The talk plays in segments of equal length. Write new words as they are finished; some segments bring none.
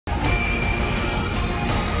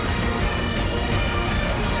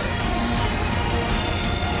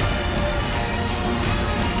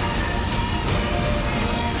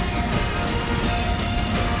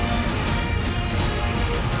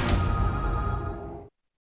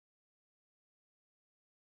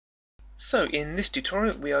So in this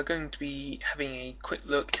tutorial we are going to be having a quick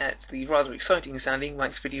look at the rather exciting sounding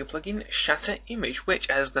Wax video plugin Shatter Image, which,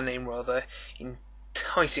 as the name rather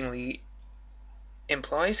enticingly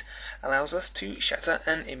implies, allows us to shatter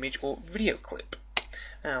an image or video clip.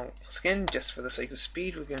 Now once again, just for the sake of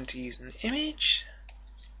speed, we're going to use an image.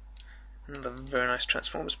 Another very nice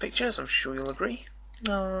Transformers picture, as I'm sure you'll agree.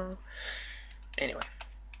 Anyway,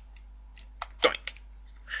 doink,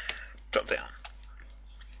 drop down.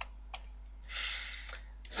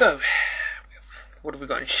 So, what have we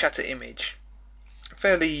got in Shatter Image? A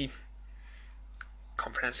fairly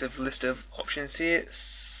comprehensive list of options here.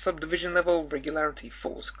 Subdivision level, regularity,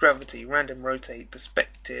 force, gravity, random rotate,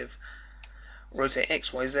 perspective, rotate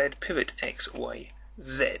X, Y, Z, pivot X, Y,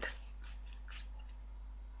 Z.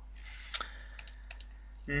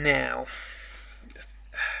 Now,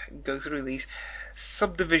 go through these.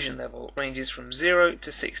 Subdivision level ranges from 0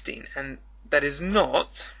 to 16, and that is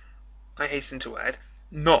not, I hasten to add,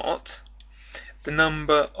 not the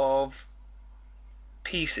number of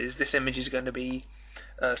pieces this image is going to be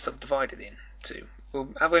subdivided into. We'll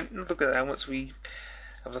have a look at that once we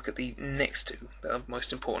have a look at the next two that are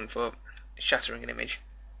most important for shattering an image.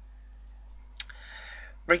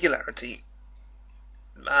 Regularity,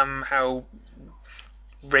 how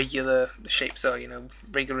regular the shapes are,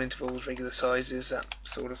 regular intervals, regular sizes, that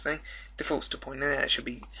sort of thing. Defaults to 0.9, that should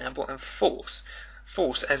be ample. And force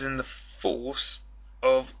as in the force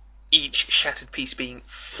of each shattered piece being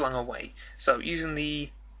flung away. So using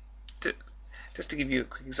just to give you a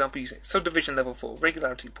quick example, using subdivision level 4,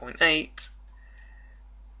 regularity 0.8,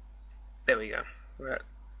 there we go, we're at,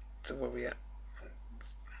 so where are we at,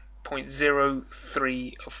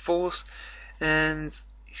 0.03 of force, and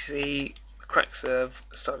you see the cracks have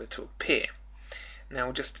started to appear.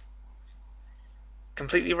 Now just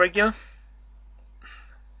completely regular.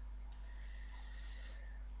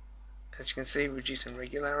 As you can see, reducing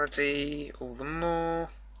regularity all the more.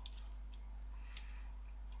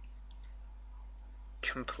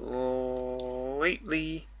 Completely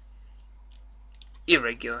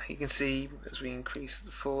irregular. You can see as we increase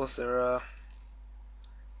the force, there are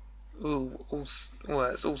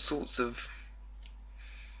it's all sorts of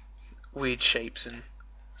weird shapes and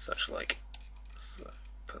such like. So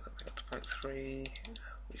put that back up to 0.3.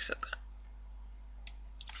 Reset that.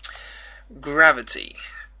 Gravity.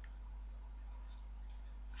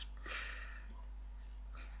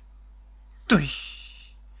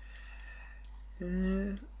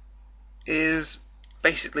 Is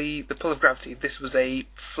basically the pull of gravity. If this was a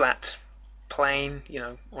flat plane,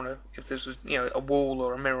 if this was a wall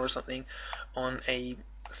or a mirror or something on a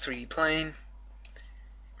 3D plane,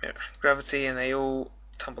 gravity, and they all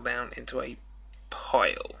tumble down into a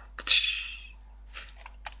pile.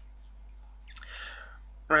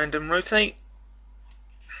 Random rotate.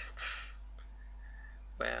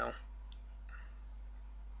 Well,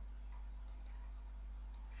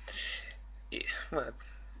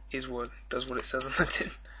 it does what it says on the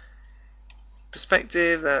tin.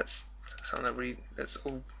 Perspective, that's something that's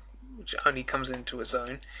all which only comes into its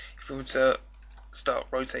own if we were to start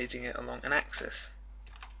rotating it along an axis.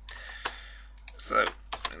 So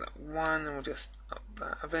that one, and we'll just up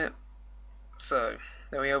that a bit. So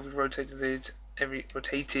there we are. We rotated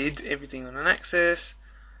everything on an axis.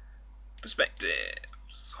 Perspective,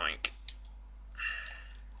 psych.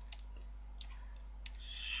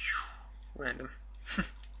 Random.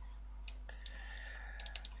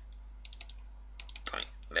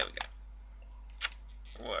 There we go.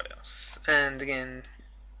 What else? And again,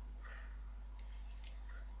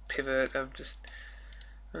 pivot. I've just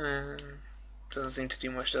doesn't seem to do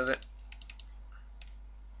much, does it?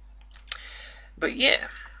 But yeah.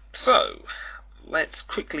 So let's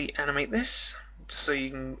quickly animate this, just so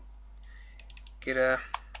you can get a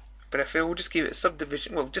better feel. We'll just give it a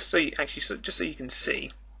subdivision. Well, just so you can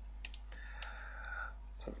see.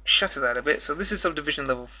 I'll shatter that a bit. So this is subdivision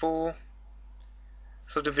level 4.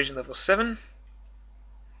 Subdivision level 7,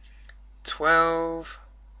 12,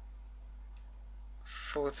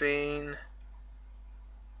 14,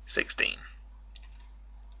 16.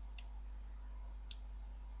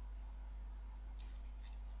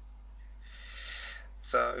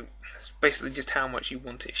 So that's basically just how much you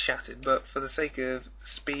want it shattered, but for the sake of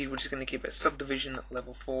speed, we're just going to keep it subdivision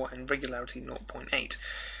level 4 and regularity 0.8.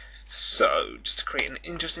 So, just to create an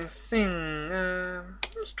interesting thing,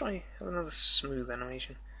 let's try another smooth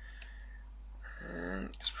animation.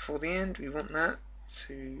 And just before the end, we want that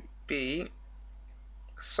to be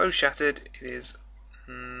so shattered it is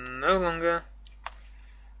no longer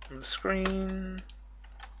on the screen,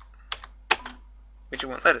 which it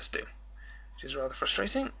won't let us do, which is rather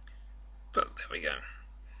frustrating, but there we go.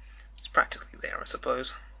 It's practically there, I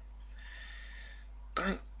suppose.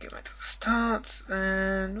 Don't go back to the start,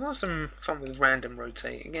 and we'll have some fun with random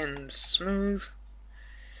rotate. Again, smooth.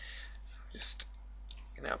 Just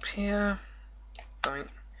get up here, don't,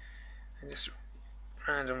 and just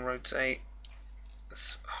random rotate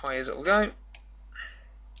as high as it will go.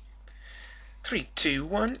 3, 2,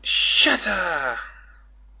 1, shatter!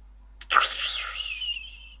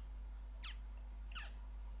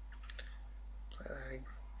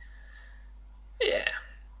 Yeah.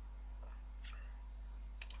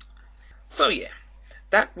 So yeah,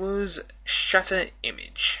 that was Shatter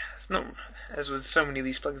Image. It's not, as with so many of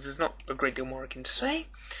these plugins, there's not a great deal more I can say,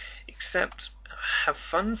 except have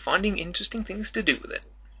fun finding interesting things to do with it.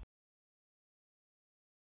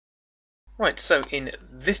 Right, so in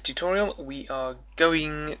this tutorial we are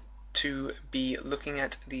going to be looking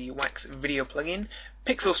at the Wax video plugin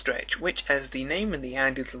Pixel Stretch, which, as the name and the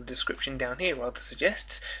handy little description down here rather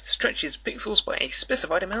suggests, stretches pixels by a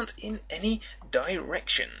specified amount in any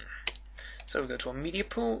direction. So we'll go to our media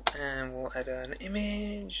pool and we'll add an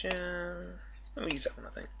image. We'll use that one, I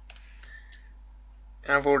think.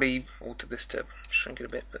 I've already altered this to shrink it a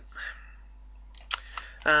bit, but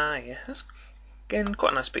yeah, that's again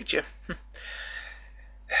quite a nice picture.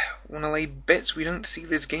 Wanna lay bets we don't see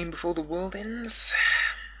this game before the world ends?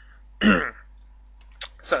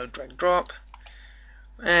 So drag drop,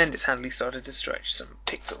 and it's handily started to stretch some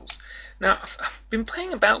pixels. Now I've been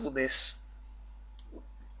playing about with this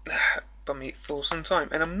for some time,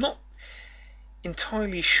 and I'm not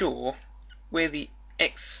entirely sure where the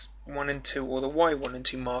X1 and 2 or the Y1 and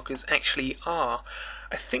 2 markers actually are.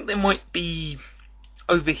 I think they might be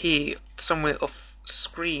over here somewhere off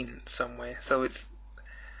screen somewhere, so it's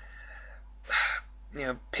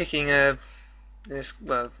picking a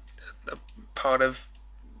part of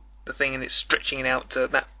the thing and it's stretching it out to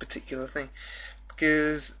that particular thing,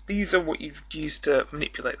 because these are what you've used to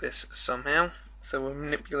manipulate this somehow. So we're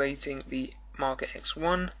manipulating the marker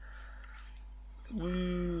X1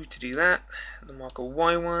 to do that, the marker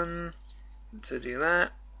Y1 to do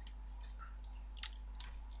that,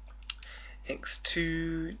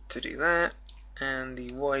 X2 to do that, and the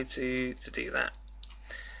Y2 to do that.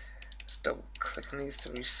 Let's double click on these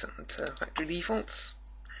to reset them to factory defaults.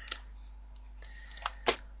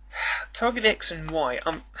 Target X and Y.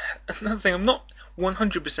 Another thing, I'm not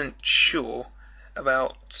 100% sure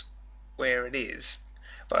about where it is,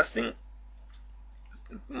 but I think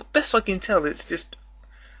best I can tell, it's just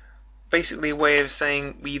basically a way of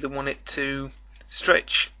saying we either want it to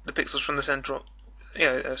stretch the pixels from the center,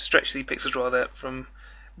 stretch the pixels rather from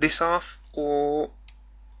this half, or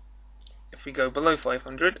if we go below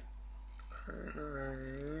 500,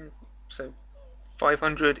 so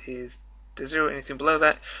 500 is to 0, anything below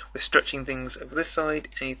that we're stretching things over this side,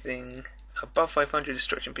 anything above 500 is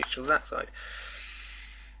stretching pixels that side.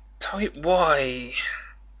 Type Y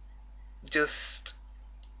just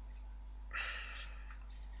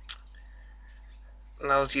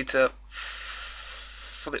allows you to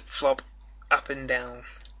flip-flop up and down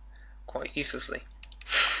quite uselessly.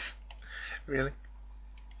 Really.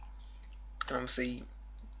 And obviously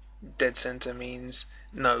dead center means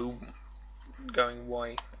no going Y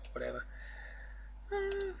or whatever.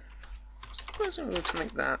 I suppose I'm going to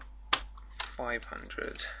make that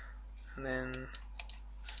 500 and then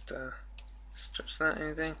just stretch that.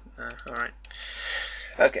 Anything? No. Alright.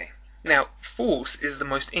 Okay. Now, force is the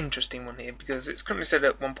most interesting one here because it's currently set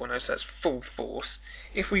at 1.0, so that's full force.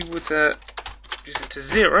 If we were to reduce it to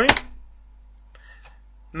 0,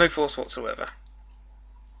 no force whatsoever.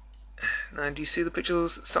 Now, do you see the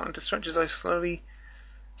pixels starting to stretch as I slowly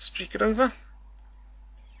streak it over?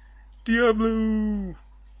 Diablo!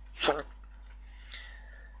 So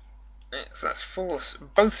that's force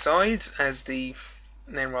both sides, as the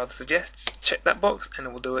name rather suggests. Check that box and it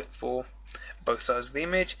will do it for both sides of the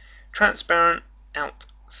image. Transparent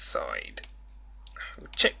outside. We'll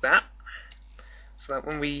check that so that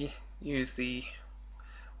when we use the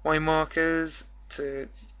Y markers to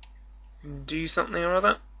do something or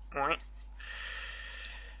other, right,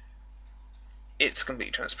 it's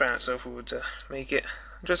completely transparent. So if we were to make it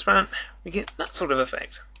transparent, we get that sort of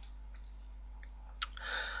effect.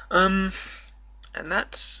 And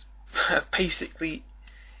that's basically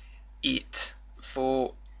it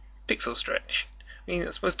for pixel stretch. I mean, I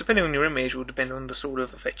suppose depending on your image will depend on the sort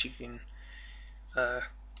of effect you can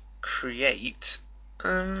create.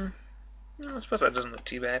 I suppose that doesn't look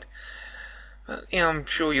too bad. But yeah, I'm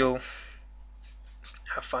sure you'll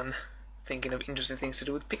have fun thinking of interesting things to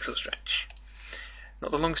do with pixel stretch.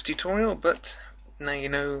 Not the longest tutorial, but now you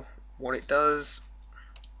know what it does.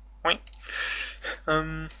 Right.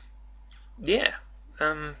 Yeah.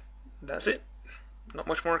 that's it. Not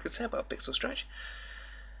much more I could say about Pixel Stretch.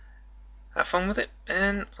 Have fun with it,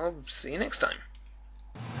 and I'll see you next time.